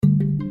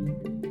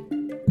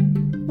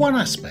One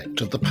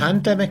aspect of the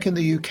pandemic in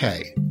the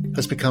UK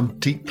has become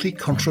deeply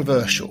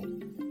controversial: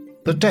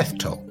 the death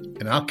toll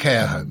in our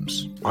care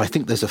homes. I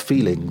think there's a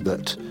feeling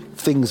that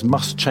things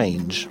must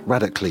change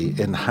radically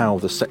in how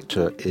the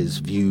sector is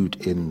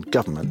viewed in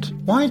government.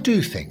 Why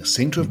do things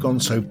seem to have gone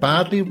so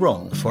badly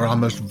wrong for our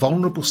most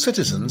vulnerable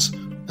citizens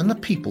and the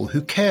people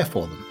who care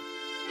for them?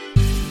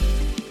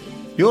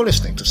 You're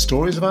listening to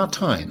Stories of Our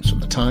Times from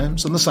The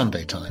Times and The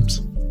Sunday Times.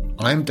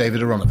 I'm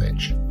David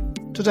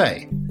Aronovich.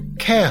 Today,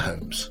 care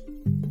homes.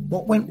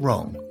 What went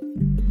wrong?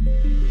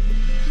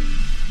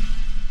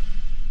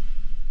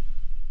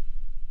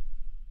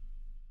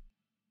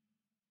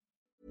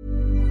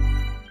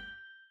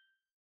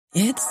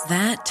 It's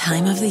that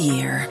time of the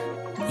year.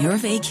 Your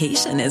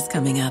vacation is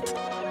coming up.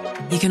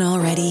 You can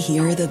already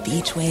hear the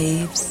beach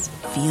waves,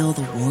 feel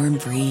the warm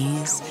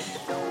breeze,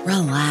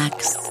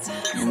 relax,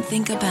 and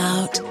think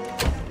about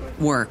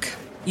work.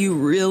 You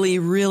really,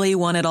 really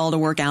want it all to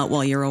work out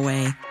while you're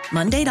away.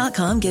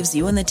 Monday.com gives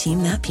you and the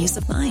team that peace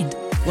of mind.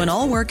 When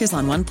all work is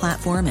on one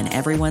platform and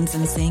everyone's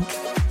in sync,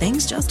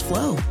 things just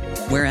flow.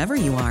 Wherever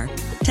you are,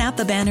 tap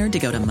the banner to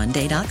go to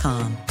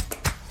Monday.com.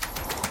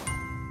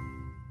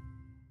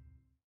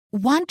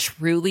 Want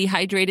truly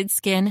hydrated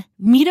skin?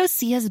 Meet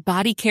Osea's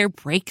Body Care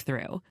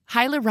Breakthrough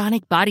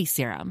Hyaluronic Body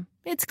Serum.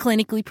 It's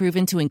clinically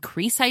proven to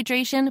increase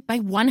hydration by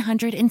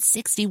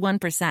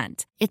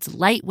 161%. It's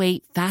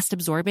lightweight,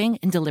 fast-absorbing,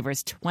 and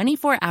delivers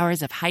 24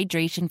 hours of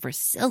hydration for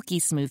silky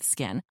smooth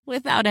skin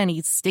without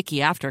any sticky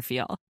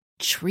afterfeel.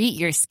 Treat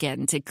your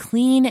skin to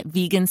clean,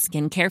 vegan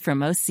skincare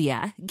from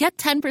Osea. Get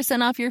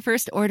 10% off your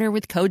first order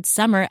with code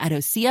SUMMER at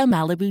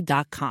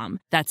OseaMalibu.com.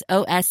 That's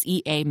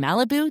OSEA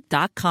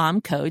Malibu.com,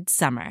 code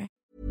SUMMER.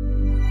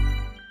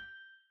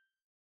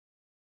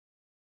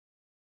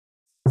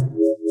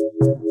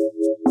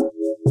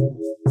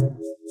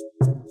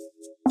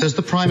 Does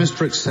the Prime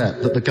Minister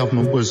accept that the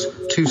government was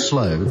too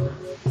slow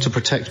to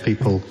protect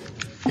people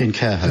in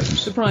care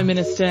homes? The Prime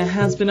Minister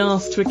has been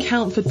asked to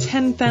account for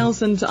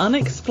 10,000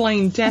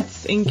 unexplained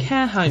deaths in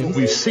care homes. What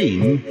we've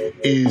seen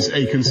is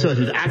a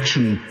concerted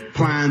action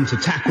plan to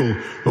tackle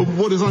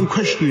what has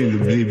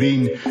unquestionably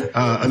been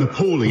an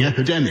appalling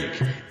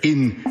epidemic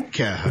in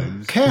care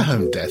homes. Care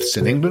home deaths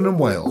in England and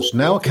Wales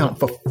now account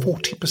for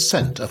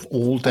 40% of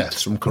all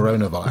deaths from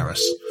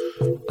coronavirus.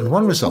 And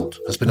one result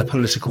has been a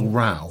political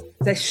row.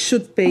 There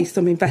should be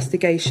some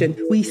investigation.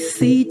 We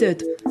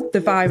seeded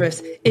the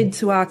virus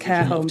into our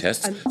care homes.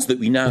 Tests, so that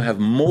we now have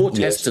more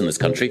tests in this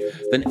country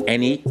than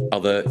any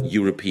other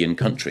European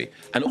country.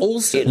 And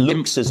also, it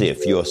looks as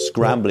if you're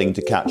scrambling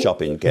to catch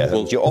up in care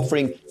homes. You're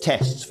offering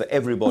tests for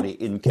everybody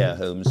in care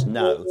homes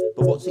now.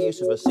 But what's the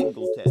use of a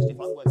single test? If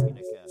I'm working in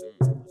a care home...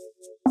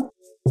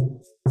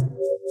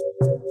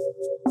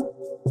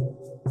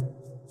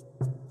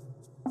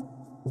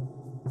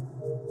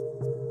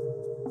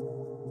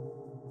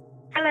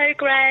 Hello,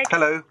 Greg.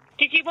 Hello.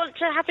 Did you want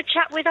to have a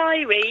chat with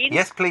Irene?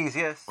 Yes, please,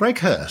 yes. Greg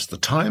Hurst, the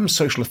Times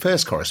social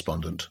affairs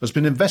correspondent, has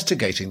been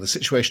investigating the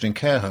situation in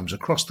care homes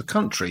across the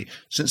country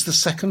since the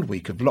second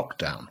week of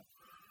lockdown.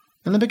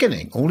 In the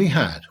beginning, all he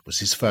had was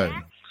his phone.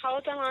 Yeah,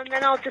 hold on,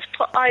 then I'll just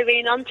put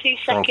Irene on 2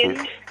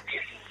 seconds.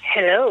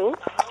 Hello.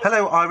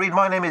 Hello, Irene.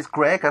 My name is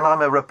Greg, and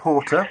I'm a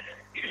reporter.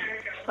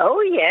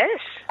 Oh, yes.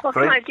 What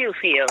can I do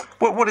for you?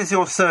 What is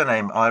your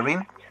surname,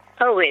 Irene?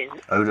 Owen.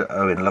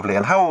 Owen, lovely.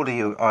 And how old are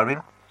you,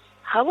 Irene?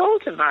 How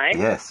old am I?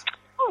 Yes.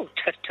 Oh,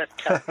 tut.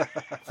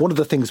 One of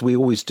the things we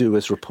always do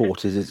as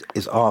reporters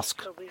is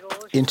ask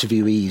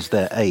interviewees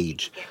their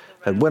age.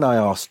 And when I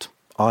asked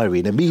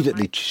Irene,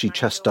 immediately she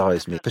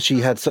chastised me, because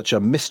she had such a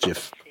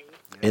mischief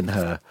in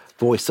her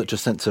voice, such a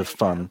sense of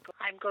fun.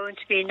 I'm going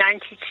to be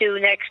 92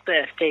 next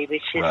birthday,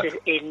 which is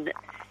in...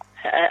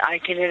 I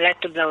can let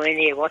them know in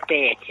here what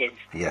day it is.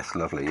 Yes,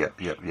 lovely, yep.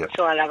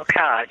 So I'll have a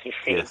card, you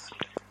see. Yes.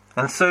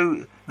 And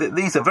so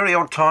these are very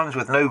odd times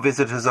with no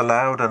visitors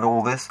allowed and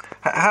all this.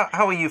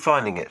 How are you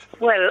finding it?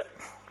 Well,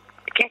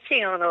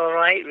 getting on all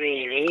right,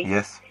 really.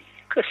 Yes.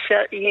 Because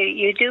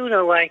you do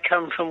know I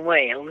come from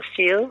Wales,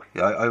 do you?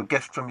 Yeah, I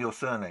guessed from your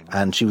surname.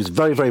 And she was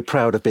very, very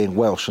proud of being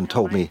Welsh and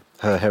told me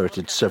her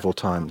heritage several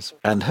times.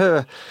 And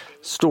her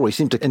story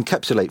seemed to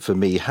encapsulate for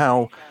me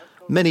how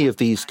many of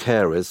these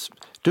carers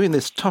doing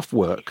this tough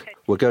work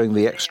were going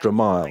the extra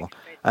mile.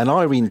 And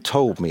Irene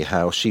told me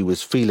how she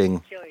was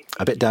feeling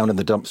a bit down in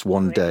the dumps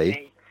one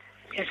day.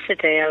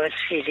 Yesterday I was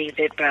feeling a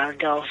bit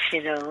browned off,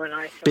 you know, and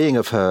I thought... Being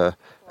of her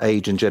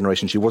age and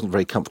generation, she wasn't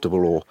very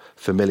comfortable or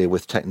familiar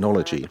with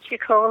technology. What do you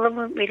call them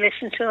when we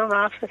listen to them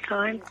half the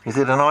time? Is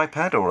it an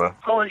iPad or a...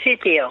 Oh,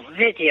 video.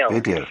 Video,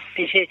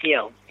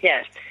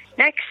 yes.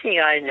 Next thing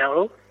I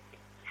know,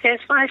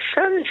 there's my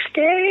son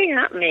staring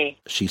at me.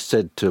 She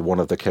said to one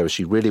of the carers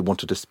she really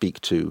wanted to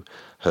speak to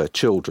her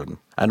children.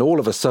 And all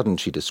of a sudden,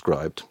 she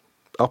described,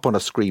 up on a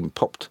screen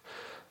popped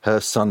her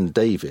son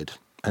David,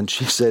 and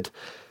she said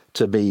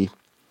to me,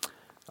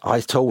 I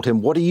told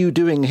him, what are you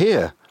doing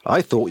here?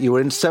 I thought you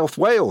were in South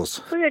Wales.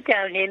 We're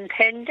down in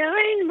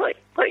Pendine. What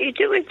are you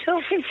doing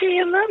talking to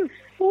your mum?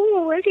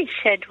 Oh, well, he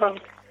said, well,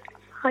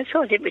 I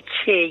thought it would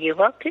cheer you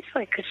up if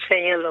I could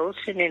say hello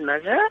to my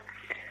mother.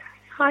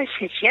 I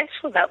said, yes,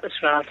 well, that was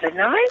rather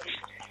nice.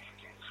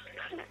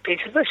 Bit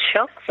of a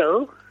shock,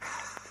 though.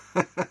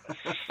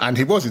 And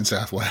he was in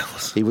South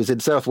Wales. He was in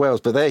South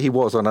Wales, but there he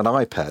was on an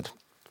iPad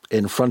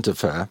in front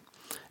of her,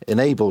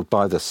 enabled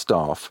by the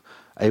staff,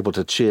 able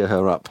to cheer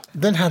her up.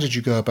 Then how did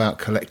you go about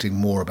collecting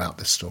more about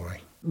this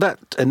story? That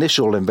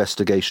initial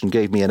investigation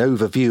gave me an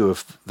overview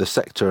of the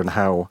sector and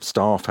how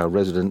staff, how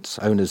residents,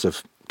 owners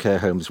of care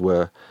homes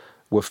were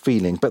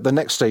feeling. But the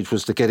next stage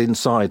was to get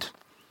inside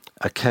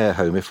a care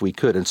home if we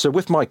could. And so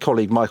with my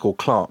colleague Michael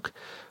Clark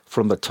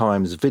from the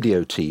Times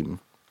video team,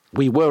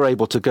 we were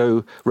able to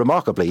go,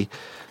 remarkably,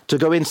 to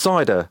go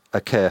inside a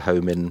care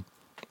home in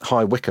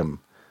High Wycombe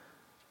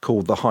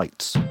called The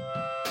Heights.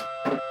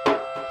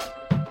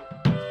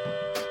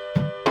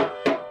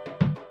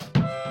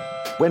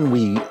 When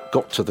we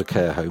got to the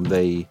care home,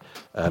 they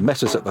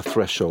met us at the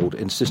threshold,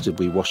 insisted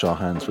we wash our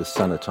hands with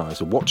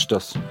sanitizer, watched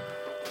us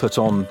put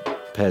on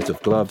pairs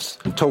of gloves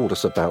and told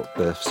us about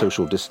the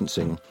social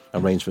distancing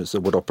arrangements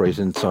that would operate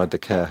inside the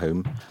care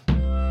home.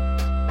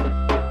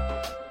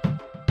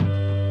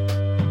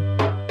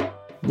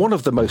 One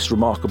of the most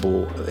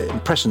remarkable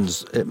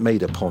impressions it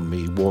made upon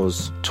me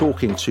was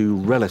talking to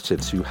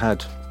relatives who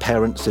had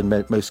parents, in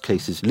most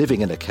cases,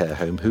 living in a care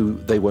home who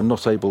they were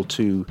not able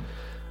to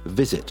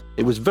visit.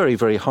 It was very,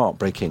 very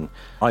heartbreaking.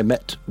 I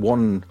met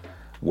one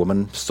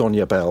woman,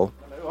 Sonia Bell.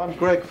 Hello, I'm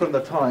Greg from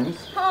the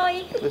Times.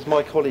 Hi. This is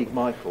my colleague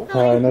Michael.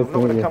 Hi, nice to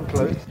meet you. Come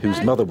close.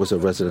 Whose mother was a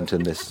resident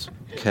in this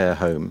care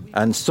home.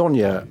 And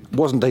Sonia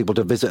wasn't able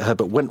to visit her,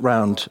 but went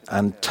round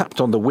and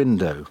tapped on the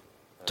window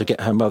to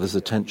get her mother's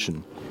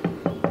attention.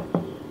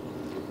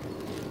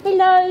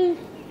 Hello.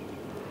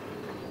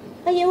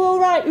 Are you all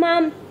right,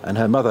 Mum? And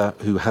her mother,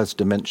 who has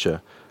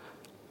dementia,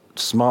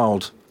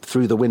 smiled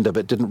through the window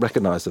but didn't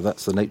recognise her.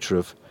 That's the nature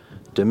of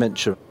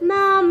dementia.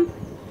 Mum.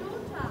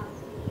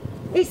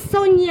 It's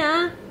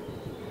Sonia.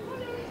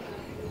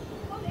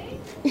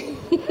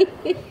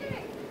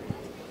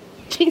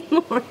 She's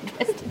more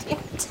interested in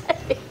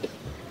too.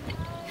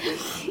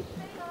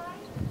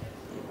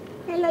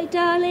 Hello,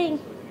 darling.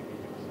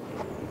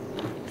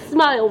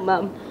 Smile,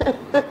 Mum.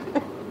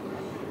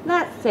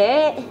 That's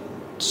it.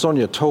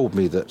 Sonia told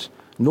me that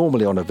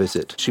normally on a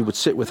visit she would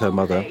sit with her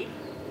mother.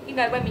 You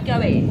know, when we go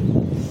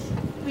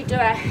in, we do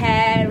our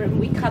hair and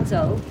we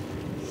cuddle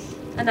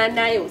and our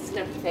nails and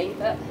everything,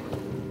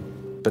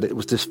 But it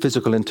was this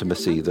physical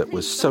intimacy that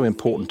was so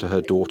important to her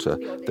daughter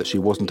that she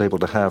wasn't able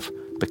to have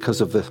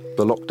because of the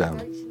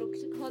lockdown.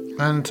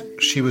 And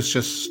she was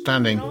just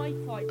standing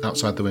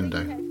outside the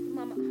window.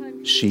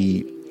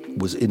 She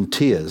was in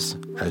tears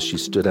as she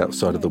stood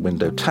outside of the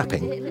window,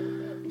 tapping,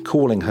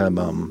 calling her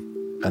mum,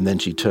 and then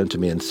she turned to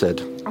me and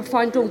said, I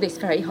find all this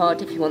very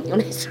hard, if you want the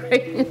honest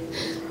truth.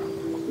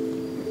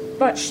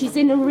 But she's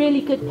in a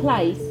really good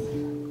place.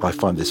 I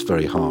find this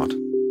very hard.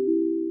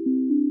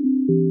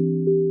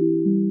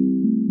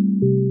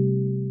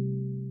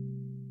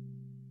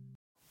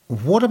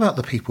 What about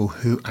the people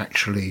who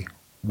actually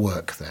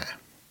work there?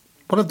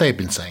 What have they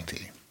been saying to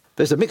you?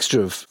 There's a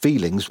mixture of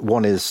feelings.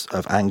 One is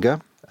of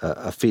anger,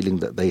 a feeling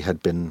that they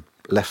had been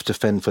left to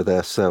fend for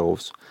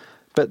themselves.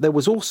 But there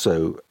was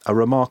also a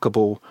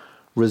remarkable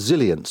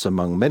resilience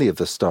among many of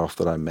the staff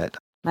that I met.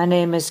 My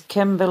name is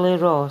Kimberly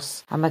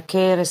Ross. I'm a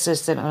care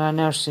assistant on a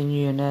nursing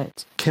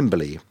unit.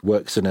 Kimberly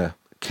works in a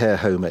care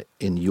home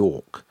in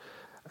York,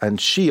 and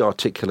she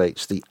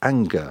articulates the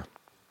anger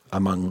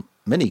among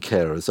many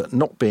carers at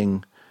not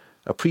being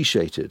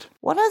appreciated.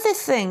 One of the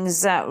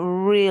things that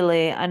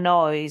really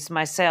annoys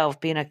myself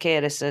being a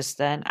care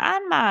assistant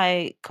and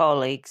my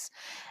colleagues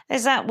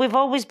is that we've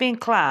always been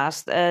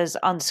classed as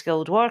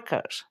unskilled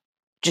workers.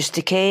 Just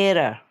a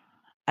carer,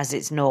 as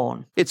it's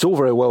known. It's all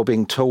very well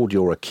being told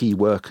you're a key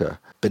worker,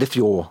 but if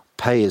your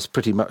pay is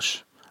pretty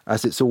much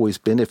as it's always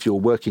been, if you're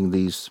working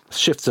these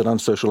shifts at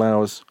unsocial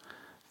hours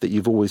that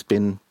you've always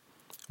been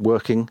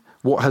working,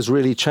 what has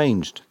really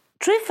changed?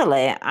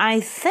 Truthfully,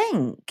 I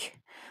think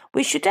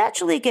we should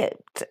actually get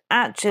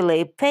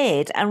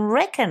paid and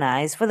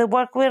recognised for the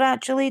work we're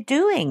actually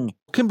doing.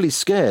 Kimberly's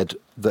scared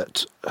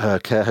that her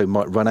care home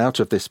might run out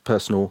of this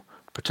personal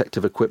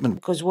protective equipment.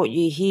 Because what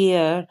you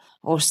hear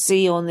or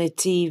see on the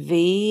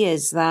TV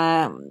is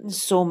that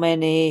so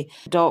many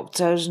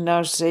doctors,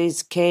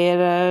 nurses,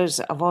 carers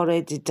have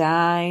already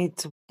died.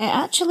 It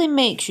actually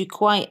makes you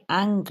quite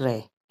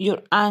angry.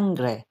 You're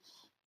angry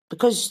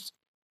because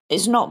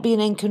it's not being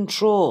in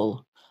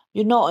control.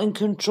 You're not in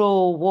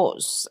control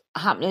what's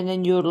happening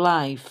in your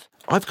life.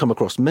 I've come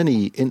across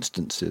many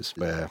instances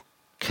where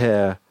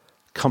care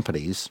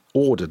companies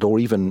ordered or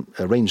even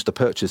arranged the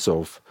purchase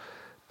of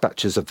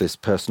batches of this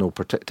personal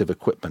protective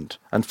equipment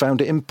and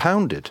found it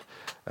impounded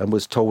and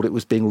was told it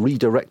was being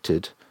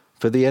redirected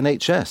for the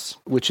NHS,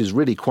 which is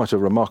really quite a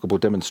remarkable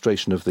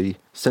demonstration of the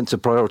sense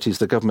of priorities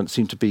the government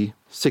seemed to be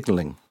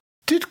signalling.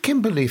 Did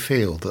Kimberly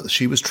feel that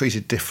she was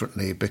treated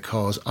differently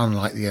because,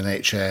 unlike the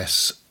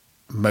NHS,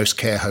 most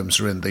care homes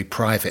are in the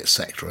private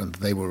sector and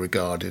they were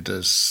regarded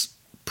as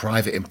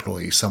private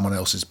employees, someone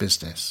else's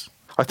business?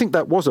 I think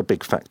that was a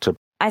big factor.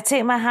 I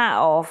take my hat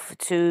off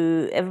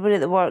to everybody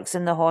that works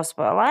in the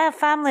hospital. I have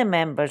family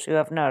members who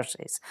have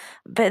nurses,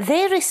 but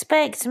they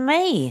respect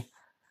me.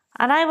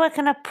 And I work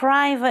in a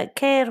private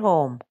care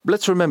home.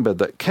 Let's remember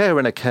that care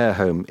in a care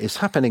home is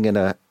happening in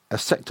a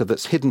sector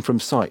that's hidden from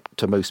sight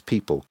to most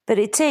people. But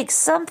it takes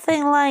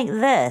something like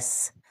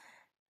this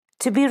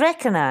to be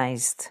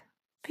recognised.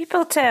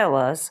 People tell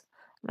us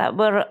that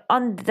we're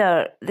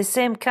under the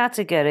same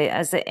category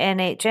as the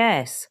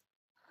NHS.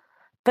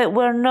 But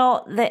we're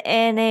not the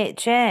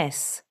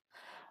NHS.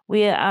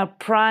 We are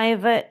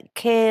private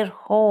care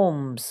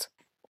homes.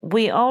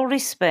 We all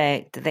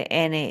respect the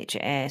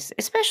NHS,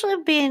 especially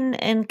being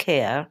in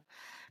care.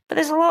 But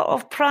there's a lot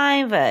of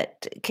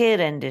private care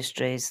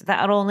industries that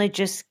are only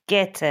just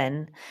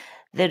getting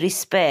the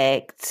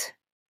respect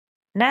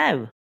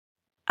now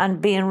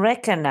and being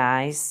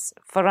recognised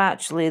for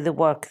actually the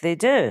work they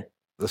do.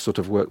 The sort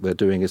of work they're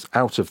doing is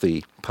out of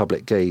the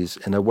public gaze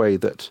in a way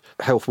that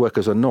health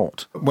workers are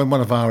not. When one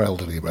of our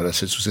elderly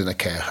relatives was in a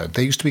care home,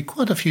 there used to be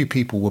quite a few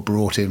people were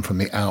brought in from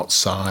the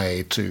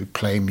outside to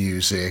play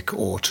music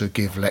or to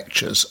give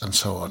lectures and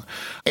so on.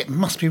 It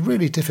must be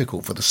really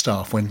difficult for the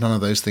staff when none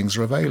of those things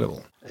are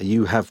available.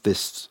 You have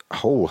this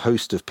whole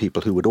host of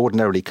people who would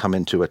ordinarily come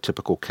into a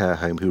typical care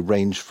home who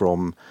range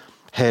from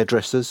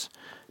hairdressers,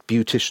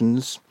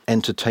 beauticians,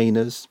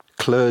 entertainers,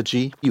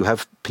 clergy. You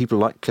have people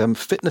like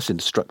fitness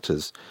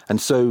instructors.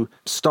 And so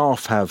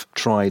staff have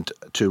tried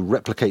to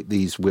replicate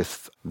these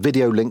with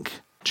video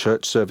link,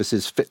 church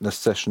services, fitness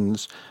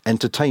sessions,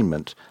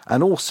 entertainment.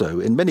 And also,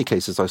 in many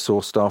cases, I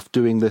saw staff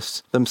doing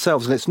this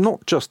themselves. And it's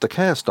not just the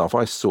care staff.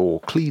 I saw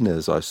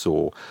cleaners, I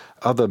saw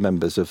other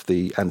members of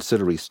the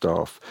ancillary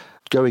staff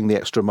going the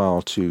extra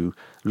mile to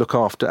look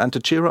after and to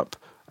cheer up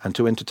and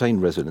to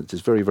entertain residents. Is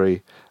a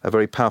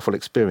very powerful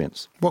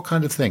experience. What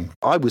kind of thing?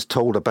 I was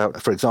told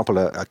about, for example,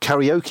 a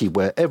karaoke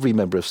where every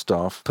member of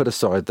staff put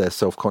aside their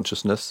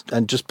self-consciousness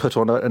and just put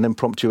on an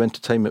impromptu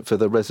entertainment for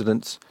the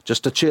residents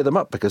just to cheer them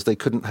up because they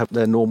couldn't have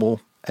their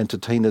normal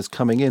entertainers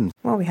coming in.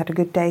 Well, we had a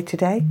good day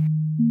today.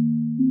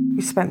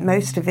 We spent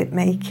most of it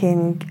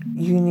making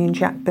Union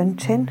Jack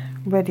bunting,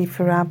 ready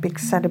for our big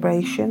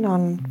celebration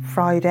on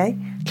Friday.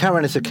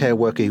 Karen is a care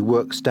worker who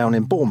works down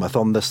in Bournemouth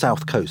on the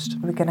south coast.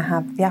 We're going to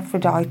have the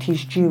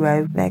Aphrodite's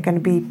duo. They're going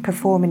to be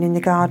performing in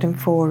the garden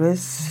for us,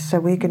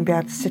 so we're going to be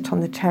able to sit on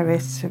the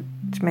terrace to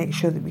make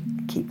sure that we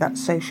keep that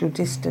social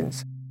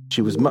distance.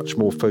 She was much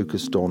more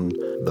focused on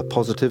the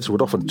positives,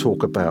 would often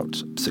talk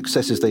about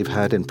successes they've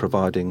had in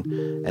providing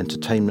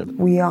entertainment.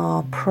 We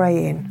are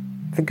praying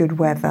for good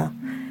weather.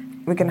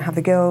 We're going to have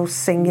the girls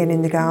singing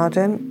in the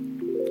garden.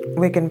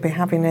 We're going to be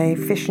having a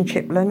fish and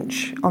chip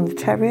lunch on the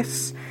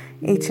terrace,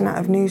 eating out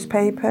of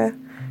newspaper,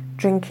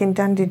 drinking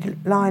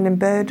dandelion and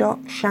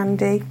burdock,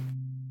 shandy.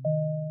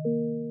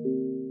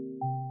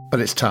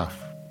 But it's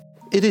tough.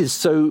 It is.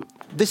 So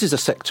this is a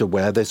sector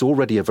where there's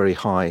already a very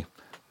high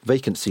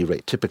vacancy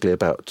rate, typically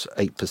about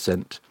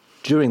 8%.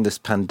 During this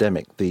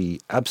pandemic, the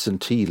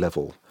absentee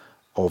level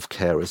of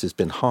carers has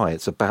been high.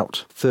 It's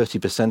about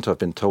 30%, I've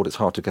been told. It's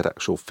hard to get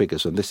actual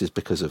figures, and this is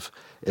because of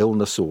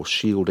illness or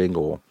shielding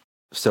or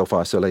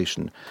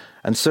self-isolation.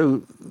 And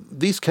so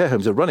these care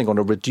homes are running on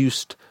a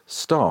reduced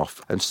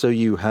staff, and so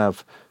you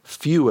have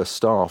fewer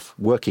staff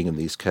working in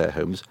these care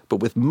homes, but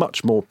with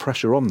much more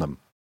pressure on them.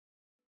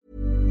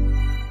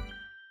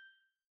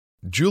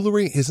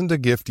 Jewelry isn't a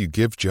gift you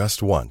give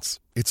just once.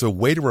 It's a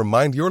way to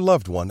remind your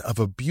loved one of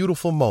a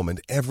beautiful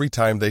moment every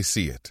time they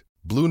see it.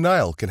 Blue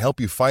Nile can help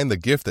you find the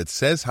gift that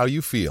says how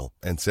you feel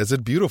and says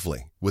it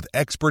beautifully, with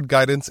expert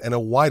guidance and a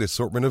wide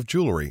assortment of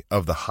jewelry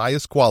of the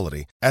highest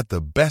quality at the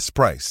best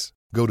price.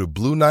 Go to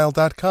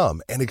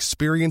BlueNile.com and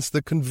experience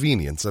the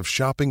convenience of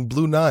shopping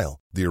Blue Nile,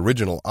 the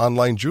original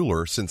online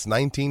jeweler since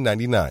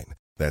 1999.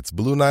 That's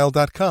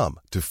BlueNile.com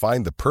to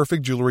find the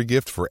perfect jewelry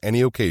gift for any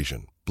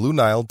occasion.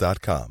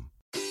 BlueNile.com.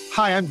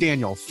 Hi, I'm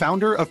Daniel,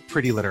 founder of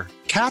Pretty Litter.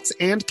 Cats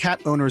and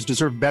cat owners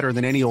deserve better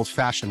than any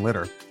old-fashioned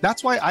litter.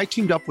 That's why I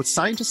teamed up with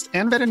scientists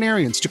and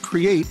veterinarians to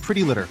create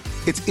Pretty Litter.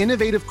 Its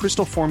innovative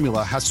crystal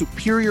formula has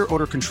superior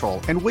odor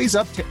control and weighs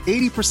up to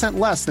 80%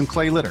 less than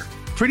clay litter.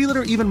 Pretty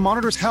Litter even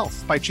monitors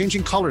health by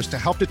changing colors to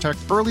help detect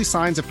early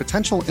signs of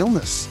potential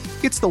illness.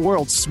 It's the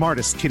world's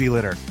smartest kitty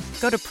litter.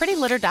 Go to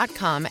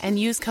prettylitter.com and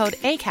use code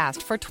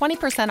ACAST for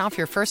 20% off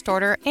your first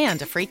order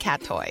and a free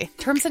cat toy.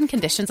 Terms and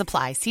conditions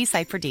apply. See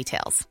site for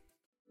details.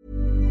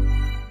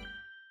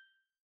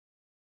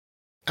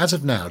 As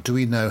of now, do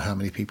we know how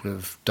many people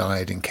have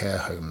died in care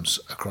homes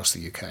across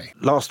the UK?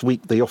 Last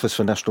week, the Office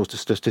for National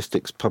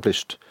Statistics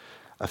published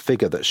a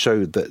figure that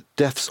showed that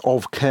deaths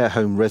of care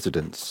home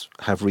residents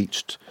have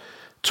reached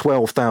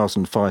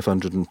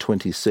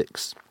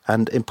 12,526.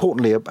 And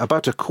importantly,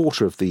 about a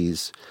quarter of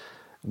these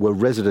were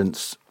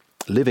residents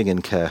living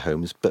in care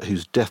homes, but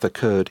whose death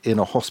occurred in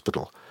a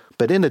hospital.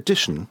 But in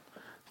addition,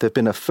 there have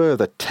been a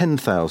further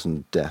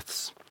 10,000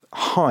 deaths,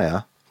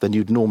 higher than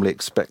you'd normally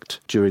expect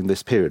during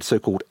this period,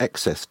 so-called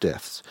excess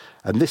deaths.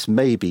 And this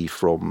may be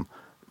from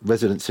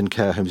residents in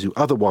care homes who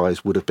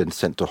otherwise would have been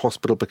sent to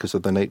hospital because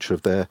of the nature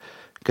of their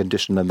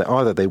condition, and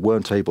either they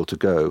weren't able to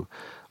go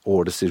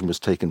or a decision was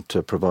taken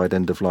to provide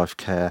end-of-life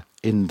care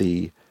in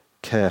the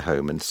care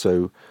home. And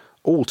so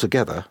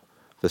altogether,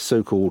 the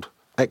so-called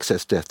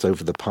excess deaths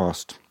over the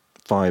past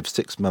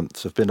 5-6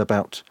 months have been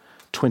about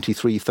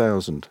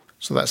 23,000.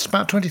 So that's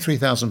about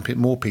 23,000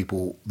 more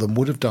people than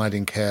would have died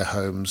in care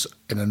homes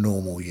in a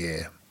normal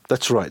year.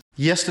 That's right.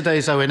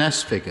 Yesterday's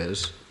ONS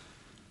figures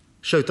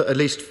showed that at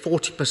least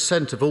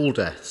 40% of all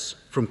deaths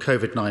from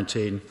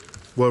COVID-19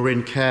 were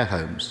in care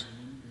homes.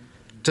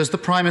 Does the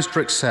Prime Minister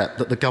accept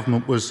that the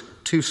government was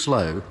too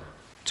slow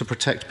to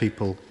protect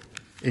people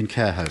in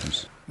care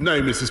homes?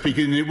 No, Mr.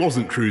 Speaker, it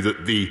wasn't true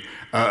that the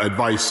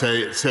advice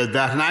said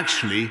that. And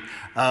actually,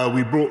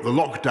 we brought the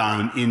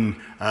lockdown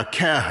in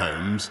care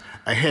homes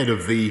ahead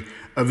of the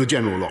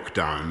general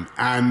lockdown.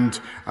 And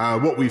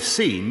what we've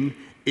seen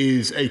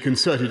is a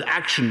concerted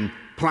action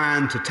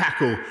plan to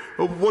tackle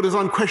what has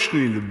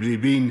unquestionably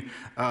been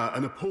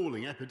an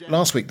appalling epidemic.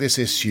 Last week, this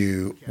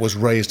issue was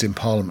raised in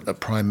Parliament at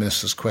Prime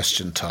Minister's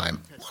question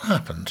time. What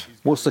happened?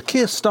 Well, Sir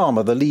Keir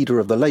Starmer, the leader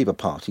of the Labour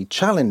Party,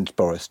 challenged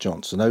Boris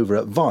Johnson over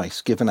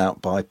advice given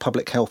out by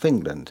Public Health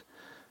England.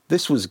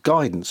 This was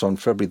guidance on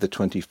February the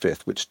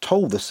 25th, which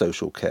told the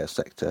social care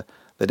sector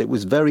that it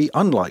was very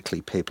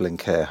unlikely people in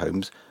care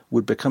homes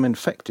would become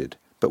infected.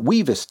 But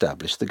we've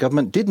established the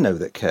government did know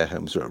that care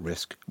homes are at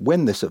risk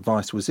when this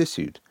advice was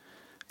issued.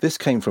 This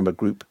came from a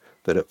group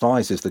that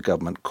advises the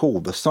government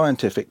called the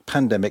Scientific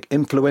Pandemic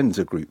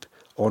Influenza Group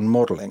on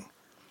modelling.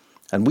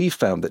 And we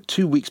found that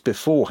 2 weeks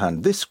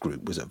beforehand this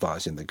group was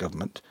advising the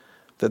government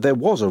that there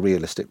was a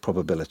realistic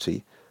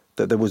probability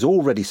that there was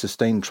already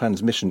sustained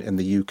transmission in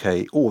the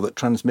UK or that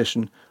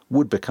transmission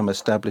would become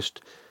established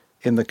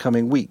in the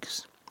coming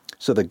weeks.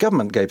 So the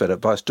government gave that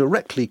advice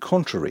directly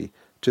contrary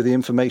to the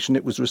information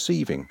it was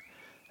receiving.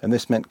 And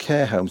this meant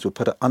care homes were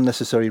put at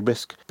unnecessary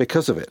risk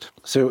because of it.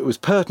 So it was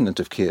pertinent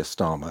of Keir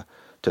Starmer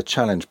to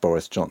challenge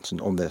Boris Johnson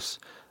on this,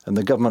 and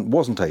the government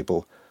wasn't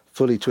able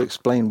fully to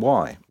explain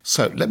why.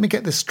 So let me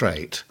get this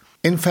straight.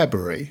 In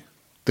February,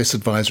 this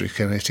advisory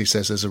committee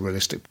says there's a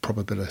realistic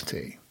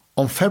probability.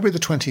 On February the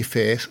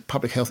 25th,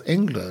 Public Health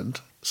England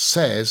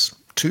says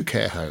to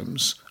care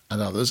homes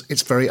and others,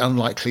 it's very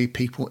unlikely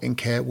people in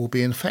care will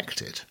be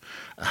infected.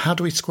 How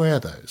do we square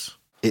those?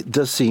 It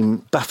does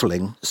seem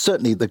baffling.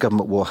 Certainly the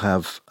government will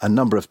have a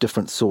number of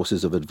different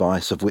sources of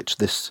advice, of which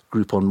this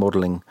group on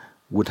modelling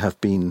would have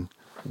been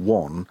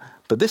one.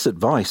 But this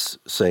advice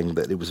saying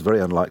that it was very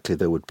unlikely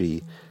there would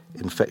be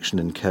infection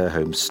in care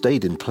homes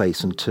stayed in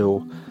place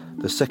until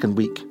the second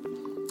week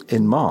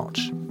in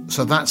March.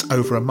 So that's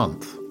over a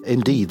month?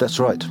 Indeed, that's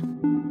right.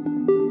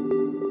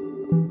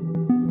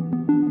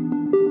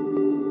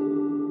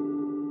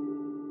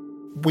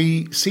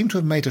 We seem to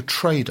have made a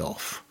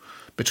trade-off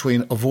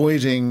between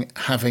avoiding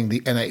having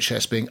the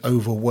NHS being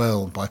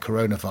overwhelmed by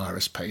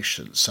coronavirus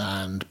patients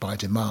and by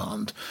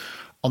demand,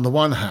 on the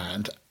one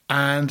hand,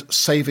 and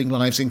saving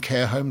lives in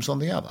care homes on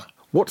the other.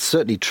 What's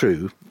certainly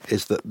true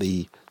is that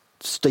the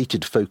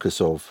stated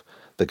focus of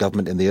the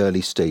government in the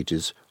early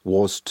stages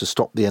was to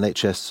stop the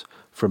NHS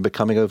from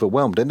becoming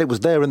overwhelmed. And it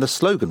was there in the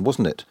slogan,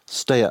 wasn't it?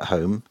 Stay at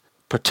home,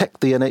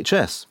 protect the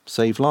NHS,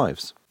 save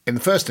lives. In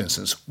the first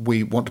instance,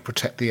 we want to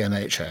protect the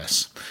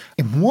NHS.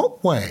 In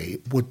what way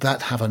would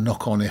that have a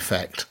knock-on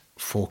effect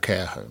for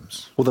care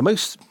homes? Well, the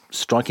most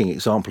striking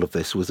example of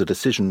this was a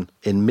decision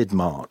in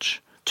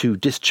mid-March to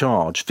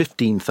discharge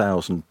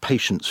 15,000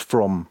 patients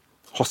from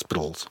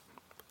hospitals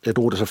in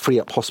order to free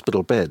up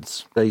hospital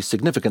beds. A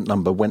significant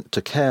number went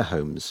to care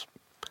homes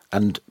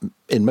and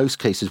in most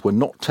cases were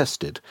not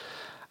tested.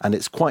 And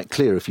it's quite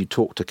clear if you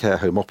talk to care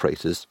home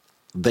operators,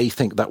 they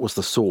think that was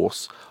the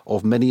source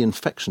of many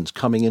infections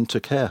coming into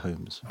care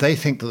homes. They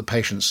think that the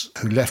patients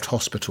who left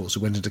hospitals, who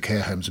went into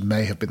care homes,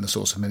 may have been the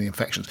source of many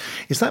infections.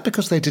 Is that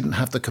because they didn't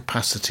have the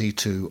capacity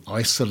to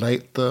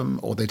isolate them,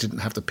 or they didn't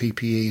have the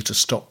PPE to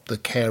stop the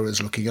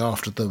carers looking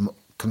after them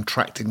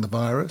contracting the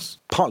virus?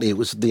 Partly it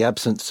was the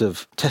absence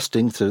of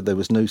testing, so there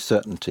was no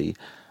certainty.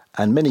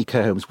 And many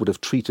care homes would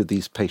have treated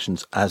these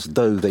patients as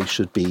though they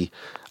should be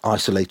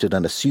isolated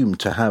and assumed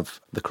to have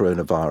the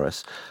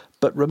coronavirus.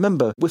 But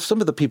remember, with some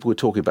of the people we're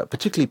talking about,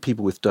 particularly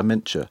people with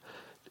dementia,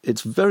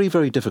 it's very,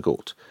 very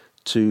difficult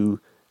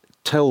to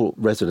tell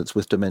residents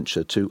with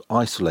dementia to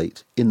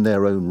isolate in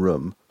their own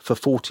room for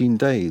 14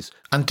 days.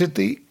 And did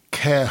the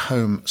care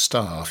home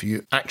staff,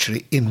 you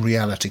actually, in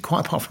reality,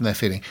 quite apart from their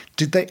feeling,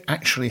 did they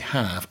actually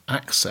have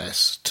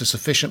access to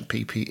sufficient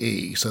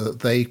PPE so that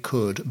they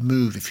could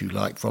move, if you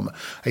like, from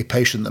a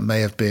patient that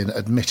may have been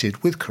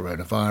admitted with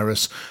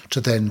coronavirus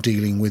to then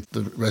dealing with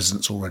the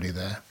residents already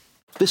there?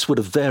 This would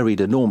have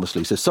varied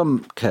enormously. So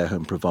some care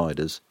home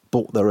providers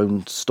bought their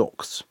own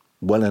stocks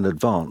well in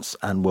advance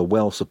and were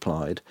well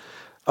supplied.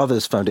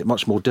 Others found it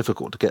much more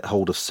difficult to get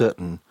hold of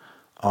certain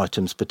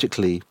items,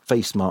 particularly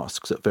face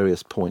masks at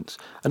various points.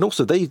 And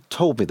also they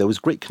told me there was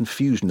great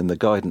confusion in the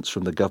guidance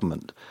from the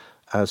government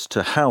as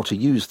to how to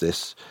use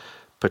this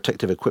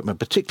protective equipment,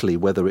 particularly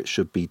whether it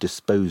should be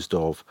disposed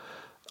of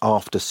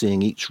after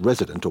seeing each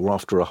resident or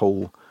after a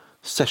whole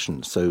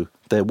session. So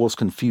there was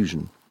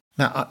confusion.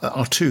 Now,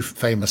 our two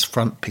famous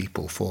front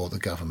people for the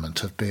government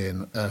have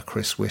been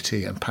Chris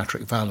Whitty and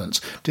Patrick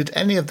Vallance. Did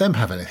any of them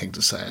have anything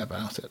to say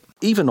about it?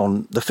 Even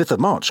on the 5th of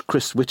March,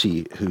 Chris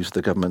Whitty, who's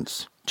the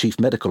government's chief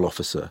medical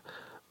officer,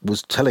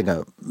 was telling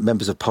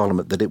members of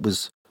Parliament that it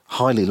was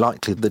highly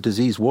likely the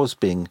disease was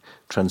being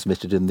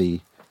transmitted in the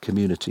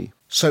community.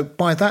 So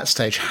by that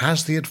stage,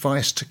 has the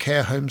advice to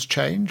care homes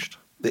changed?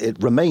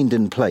 It remained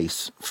in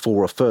place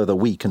for a further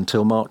week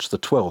until March the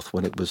 12th,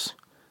 when it was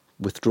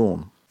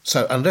withdrawn.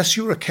 So unless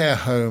you're a care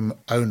home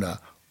owner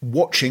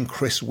watching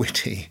Chris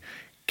Whitty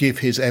give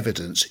his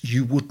evidence,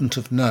 you wouldn't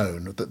have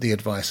known that the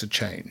advice had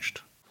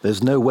changed.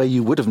 There's no way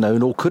you would have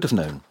known or could have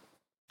known.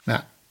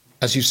 Now,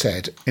 as you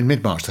said, in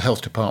mid-March, the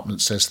Health Department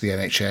says to the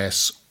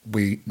NHS,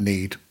 we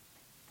need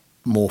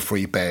more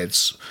free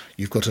beds,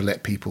 you've got to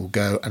let people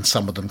go, and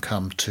some of them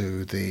come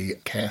to the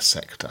care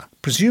sector.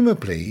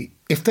 Presumably,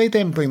 if they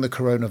then bring the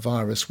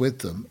coronavirus with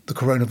them, the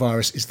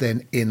coronavirus is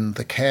then in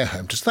the care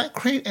home. Does that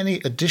create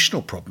any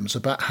additional problems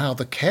about how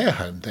the care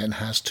home then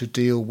has to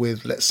deal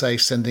with, let's say,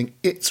 sending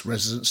its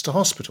residents to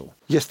hospital?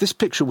 Yes, this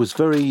picture was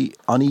very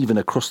uneven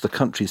across the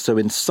country. So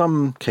in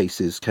some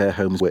cases, care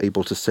homes were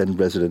able to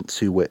send residents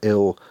who were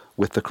ill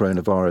with the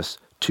coronavirus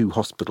to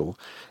hospital.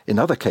 In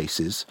other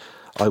cases,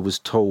 I was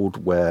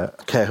told where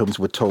care homes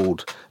were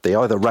told they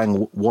either rang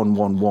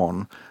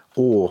 111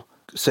 or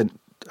sent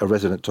a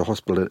resident to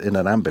hospital in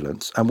an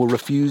ambulance and were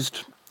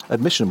refused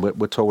admission.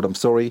 We're told, I'm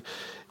sorry,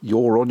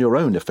 you're on your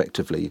own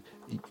effectively.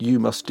 You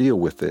must deal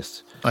with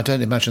this. I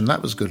don't imagine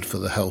that was good for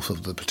the health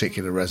of the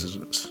particular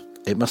residents.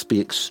 It must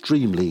be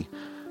extremely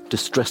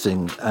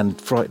distressing and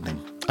frightening.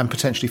 And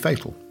potentially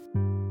fatal.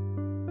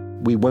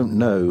 We won't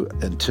know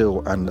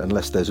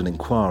unless there's an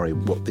inquiry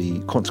what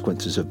the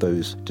consequences of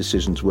those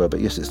decisions were.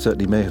 But yes, it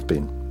certainly may have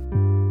been.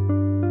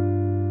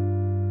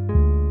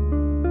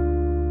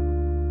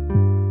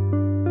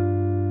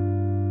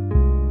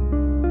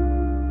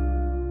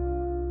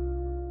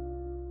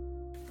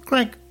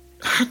 Greg,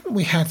 hadn't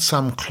we had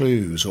some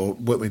clues, or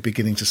weren't we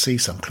beginning to see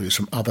some clues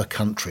from other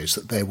countries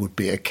that there would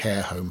be a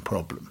care home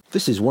problem?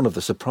 This is one of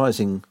the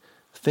surprising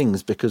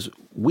things, because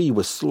we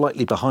were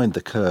slightly behind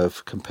the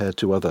curve compared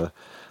to other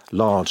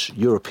large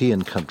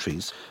European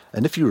countries.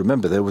 And if you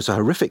remember, there was a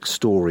horrific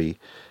story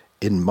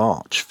in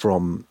March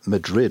from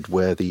Madrid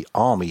where the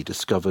army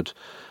discovered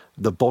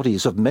the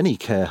bodies of many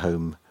care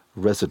home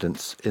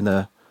residents in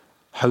a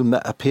home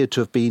that appeared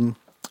to have been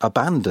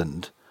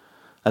abandoned.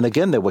 And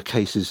again, there were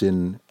cases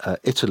in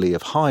Italy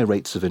of high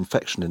rates of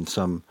infection in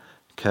some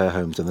care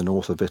homes in the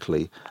north of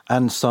Italy,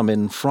 and some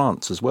in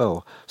France as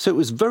well. So it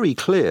was very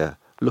clear,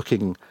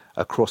 looking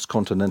across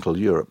continental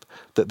Europe,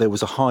 that there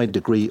was a high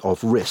degree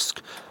of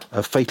risk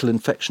of fatal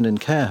infection in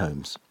care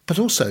homes. But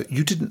also,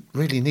 you didn't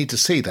really need to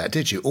see that,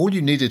 did you? All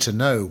you needed to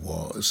know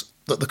was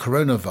that the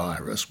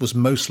coronavirus was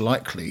most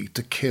likely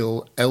to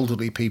kill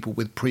elderly people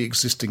with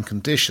pre-existing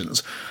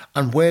conditions.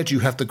 And where do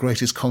you have the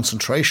greatest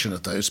concentration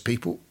of those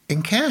people?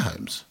 In care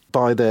homes.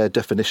 By their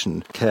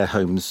definition, care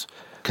homes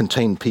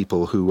contain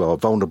people who are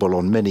vulnerable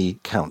on many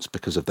counts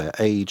because of their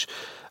age,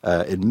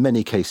 in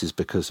many cases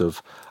because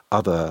of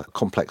other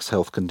complex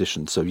health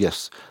conditions. So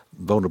yes,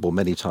 vulnerable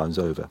many times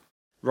over.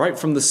 Right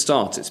from the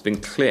start, it's been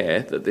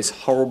clear that this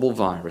horrible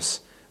virus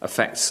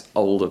affects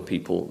older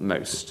people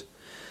most.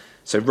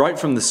 So right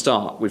from the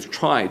start, we've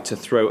tried to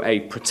throw a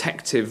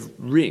protective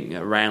ring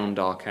around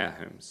our care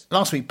homes.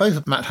 Last week,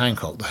 both Matt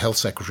Hancock, the Health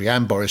Secretary,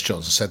 and Boris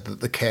Johnson said that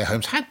the care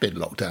homes had been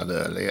locked down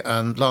earlier.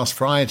 And last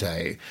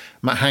Friday,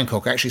 Matt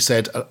Hancock actually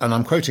said, and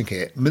I'm quoting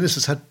here,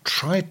 ministers had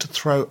tried to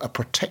throw a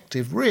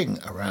protective ring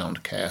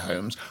around care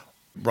homes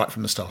right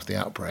from the start of the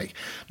outbreak.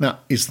 Now,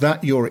 is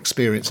that your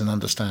experience and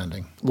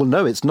understanding? Well,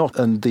 no, it's not.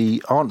 And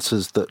the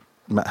answers that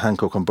Matt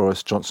Hancock and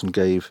Boris Johnson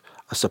gave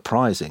are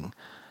surprising.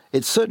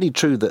 It's certainly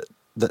true that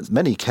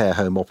many care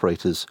home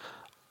operators,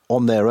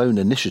 on their own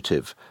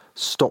initiative,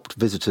 stopped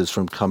visitors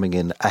from coming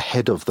in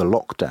ahead of the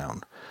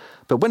lockdown.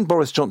 But when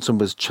Boris Johnson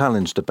was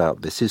challenged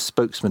about this, his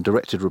spokesman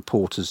directed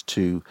reporters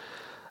to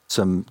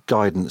some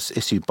guidance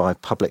issued by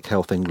Public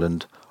Health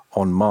England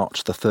on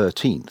March the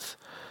 13th.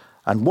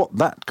 And what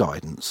that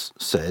guidance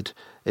said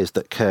is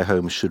that care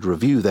homes should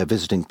review their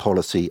visiting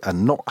policy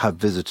and not have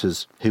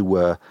visitors who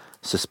were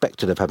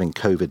suspected of having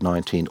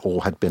COVID-19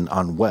 or had been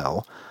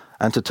unwell,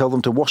 and to tell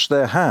them to wash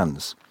their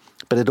hands.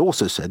 But it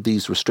also said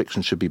these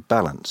restrictions should be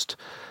balanced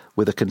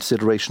with a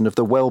consideration of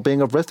the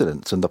well-being of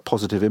residents and the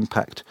positive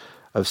impact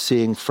of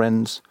seeing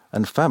friends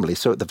and family.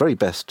 So at the very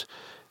best,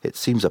 it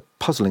seems a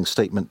puzzling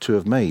statement to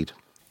have made.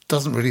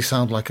 Doesn't really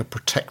sound like a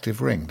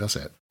protective ring, does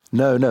it?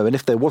 No. And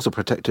if there was a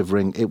protective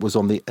ring, it was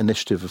on the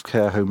initiative of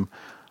care home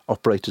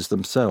operators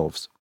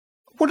themselves.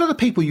 What do the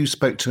people you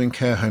spoke to in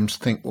care homes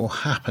think will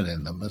happen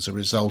in them as a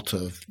result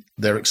of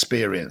their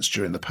experience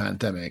during the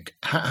pandemic?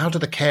 How do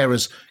the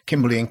carers,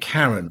 Kimberly and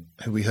Karen,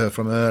 who we heard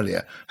from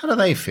earlier, how do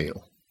they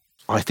feel?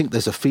 I think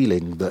there's a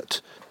feeling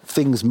that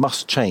things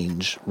must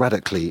change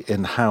radically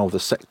in how the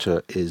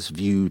sector is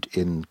viewed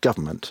in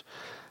government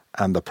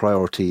and the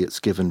priority it's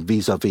given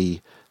vis-à-vis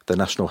the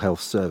National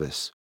Health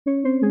Service.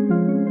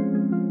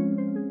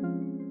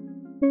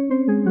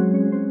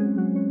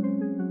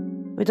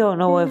 We don't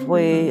know if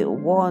we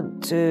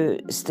want to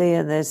stay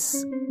in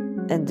this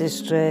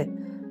industry.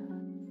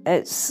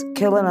 It's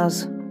killing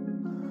us.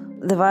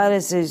 The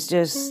virus is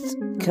just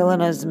killing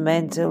us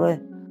mentally.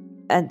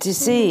 And to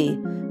see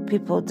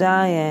people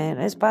dying,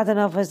 it's bad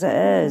enough as it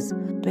is,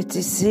 but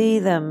to see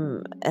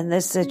them in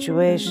this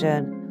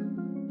situation,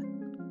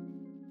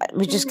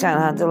 we just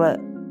can't handle it.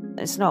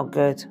 It's not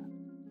good.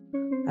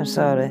 I'm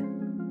sorry.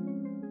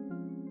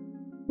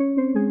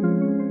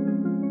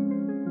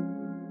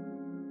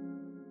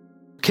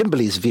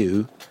 Kimberly's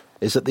view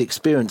is that the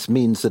experience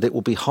means that it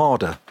will be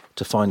harder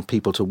to find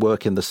people to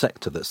work in the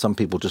sector, that some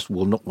people just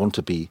will not want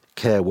to be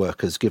care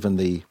workers given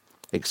the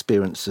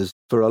experiences.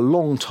 For a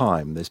long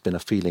time, there's been a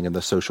feeling in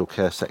the social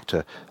care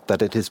sector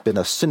that it has been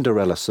a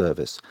Cinderella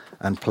service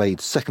and played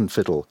second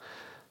fiddle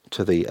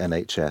to the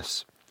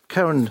NHS.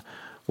 Karen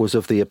was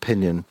of the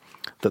opinion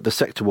that the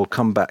sector will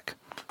come back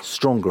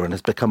stronger and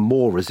has become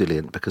more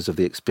resilient because of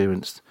the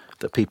experience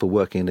that people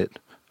working in it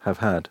have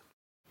had.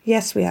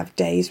 Yes, we have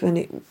days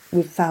when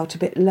we've felt a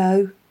bit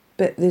low,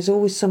 but there's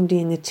always somebody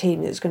in the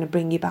team that's going to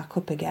bring you back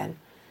up again.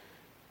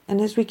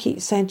 And as we keep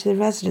saying to the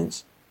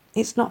residents,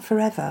 it's not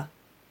forever.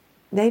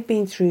 They've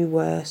been through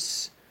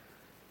worse,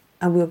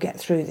 and we'll get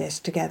through this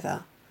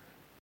together.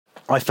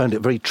 I found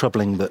it very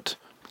troubling that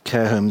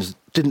care homes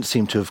didn't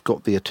seem to have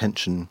got the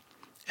attention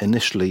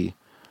initially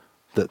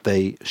that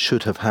they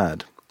should have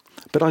had.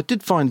 But I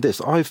did find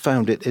this. I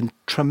found it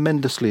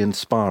tremendously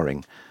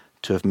inspiring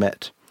to have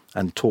met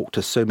and talked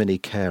to so many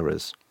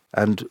carers.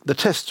 And the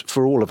test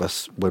for all of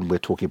us when we're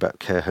talking about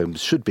care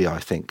homes should be, I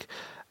think,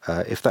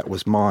 if that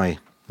was my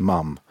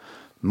mum,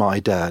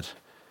 my dad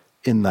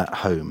in that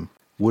home,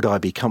 would I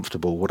be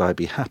comfortable? Would I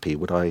be happy?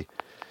 Would I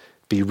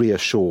be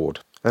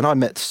reassured? And I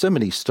met so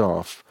many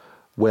staff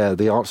where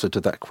the answer to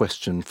that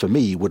question for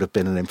me would have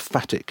been an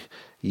emphatic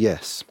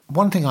yes.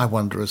 One thing I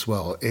wonder as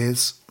well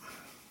is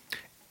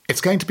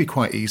it's going to be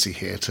quite easy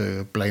here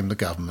to blame the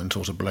government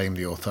or to blame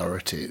the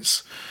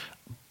authorities.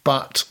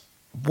 But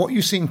what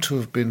you seem to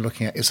have been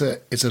looking at is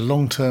a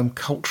long-term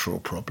cultural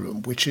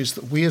problem, which is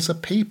that we as a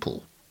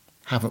people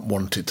haven't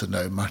wanted to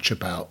know much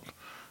about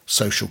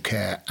social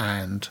care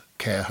and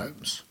care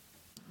homes.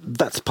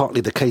 That's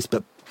partly the case,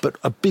 but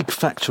a big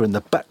factor in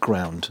the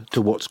background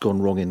to what's gone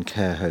wrong in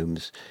care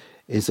homes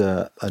is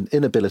an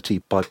inability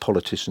by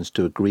politicians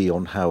to agree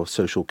on how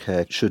social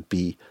care should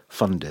be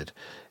funded.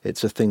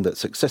 It's a thing that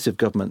successive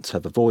governments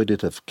have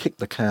avoided, have kicked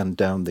the can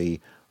down the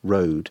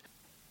road.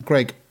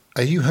 Greg,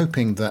 are you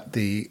hoping that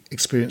the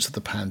experience of the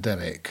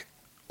pandemic,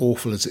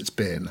 awful as it's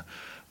been,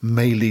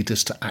 may lead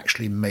us to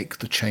actually make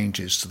the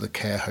changes to the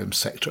care home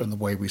sector and the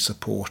way we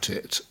support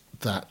it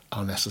that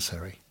are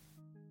necessary?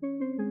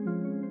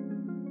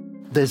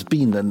 There's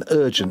been an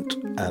urgent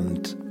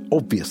and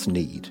obvious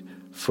need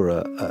for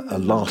a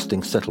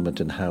lasting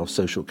settlement in how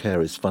social care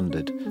is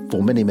funded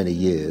for many, many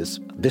years.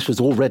 This was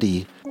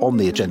already on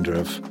the agenda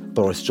of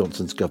Boris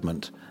Johnson's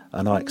government,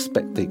 and I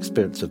expect the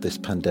experience of this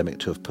pandemic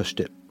to have pushed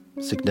it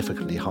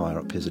significantly higher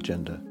up his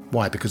agenda.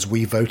 Why? Because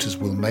we voters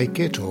will make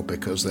it, or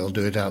because they'll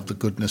do it out of the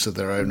goodness of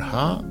their own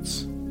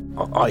hearts?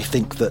 I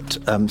think that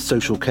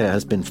social care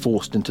has been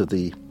forced into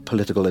the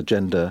political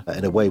agenda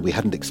in a way we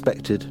hadn't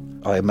expected.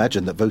 I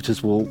imagine that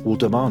voters will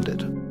demand it.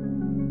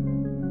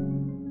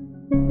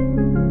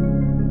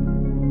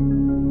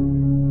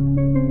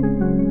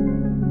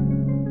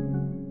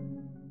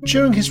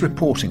 During his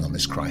reporting on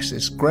this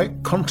crisis,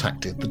 Greg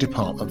contacted the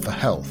Department for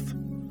Health.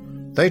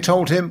 They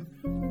told him,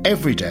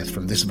 every death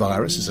from this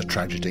virus is a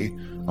tragedy,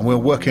 and we're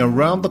working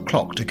around the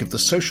clock to give the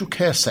social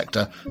care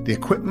sector the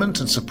equipment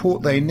and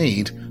support they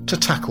need to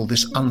tackle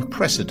this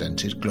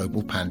unprecedented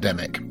global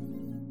pandemic.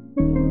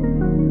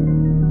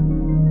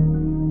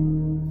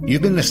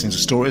 You've been listening to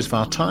Stories of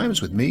Our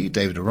Times with me,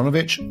 David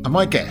Aronovich, and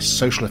my guest,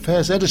 Social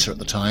Affairs Editor at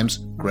The Times,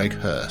 Greg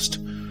Hurst.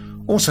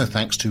 Also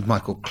thanks to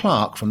Michael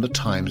Clark from The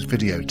Times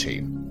video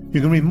team. You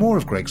can read more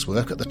of Greg's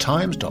work at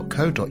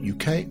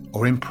thetimes.co.uk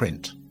or in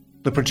print.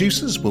 The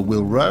producers were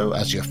Will Rowe,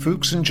 Asia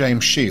Fuchs and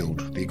James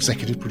Shield. The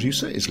executive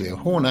producer is Leo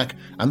Hornack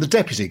and the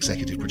deputy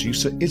executive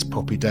producer is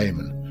Poppy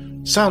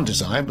Damon. Sound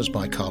design was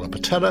by Carla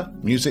Patella,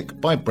 music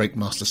by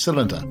Breakmaster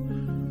Cylinder.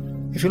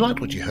 If you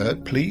liked what you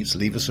heard, please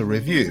leave us a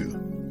review.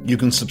 You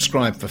can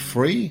subscribe for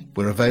free.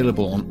 We're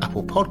available on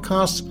Apple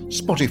Podcasts,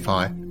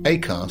 Spotify,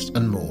 Acast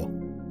and more.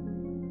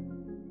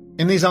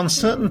 In these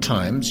uncertain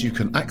times, you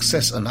can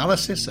access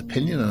analysis,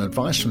 opinion and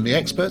advice from the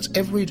experts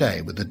every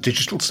day with a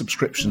digital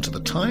subscription to The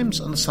Times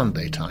and The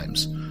Sunday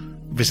Times.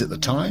 Visit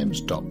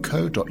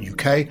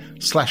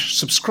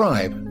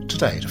thetimes.co.uk/subscribe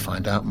today to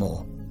find out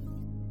more.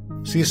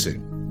 See you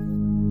soon.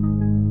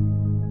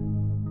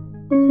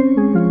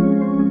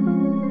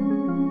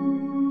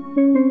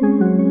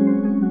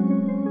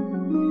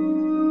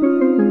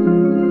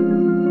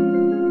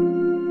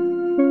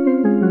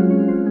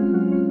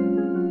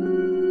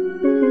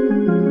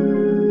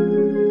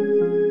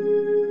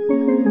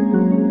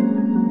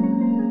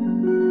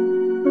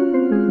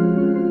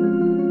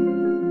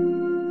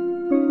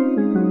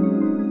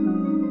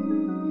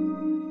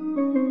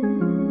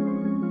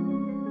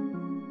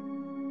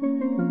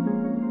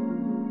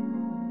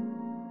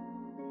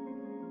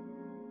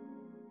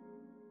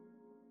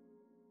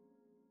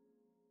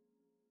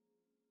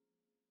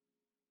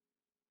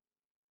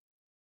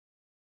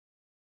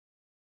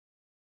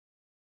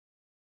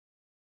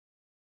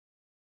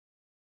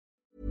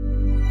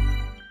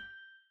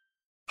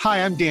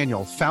 Hi, I'm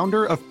Daniel,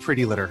 founder of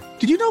Pretty Litter.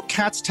 Did you know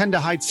cats tend to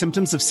hide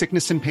symptoms of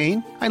sickness and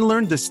pain? I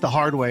learned this the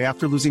hard way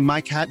after losing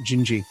my cat,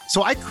 Gingy.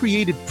 So I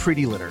created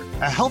Pretty Litter,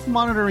 a health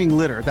monitoring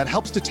litter that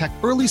helps detect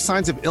early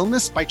signs of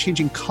illness by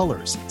changing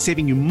colors,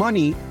 saving you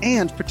money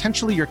and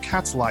potentially your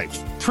cat's life.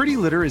 Pretty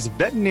Litter is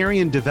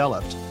veterinarian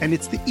developed, and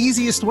it's the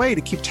easiest way to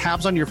keep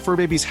tabs on your fur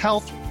baby's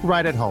health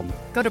right at home.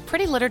 Go to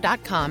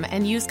prettylitter.com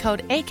and use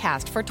code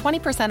ACAST for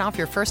 20% off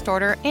your first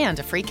order and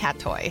a free cat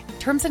toy.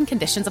 Terms and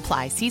conditions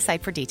apply. See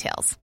site for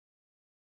details.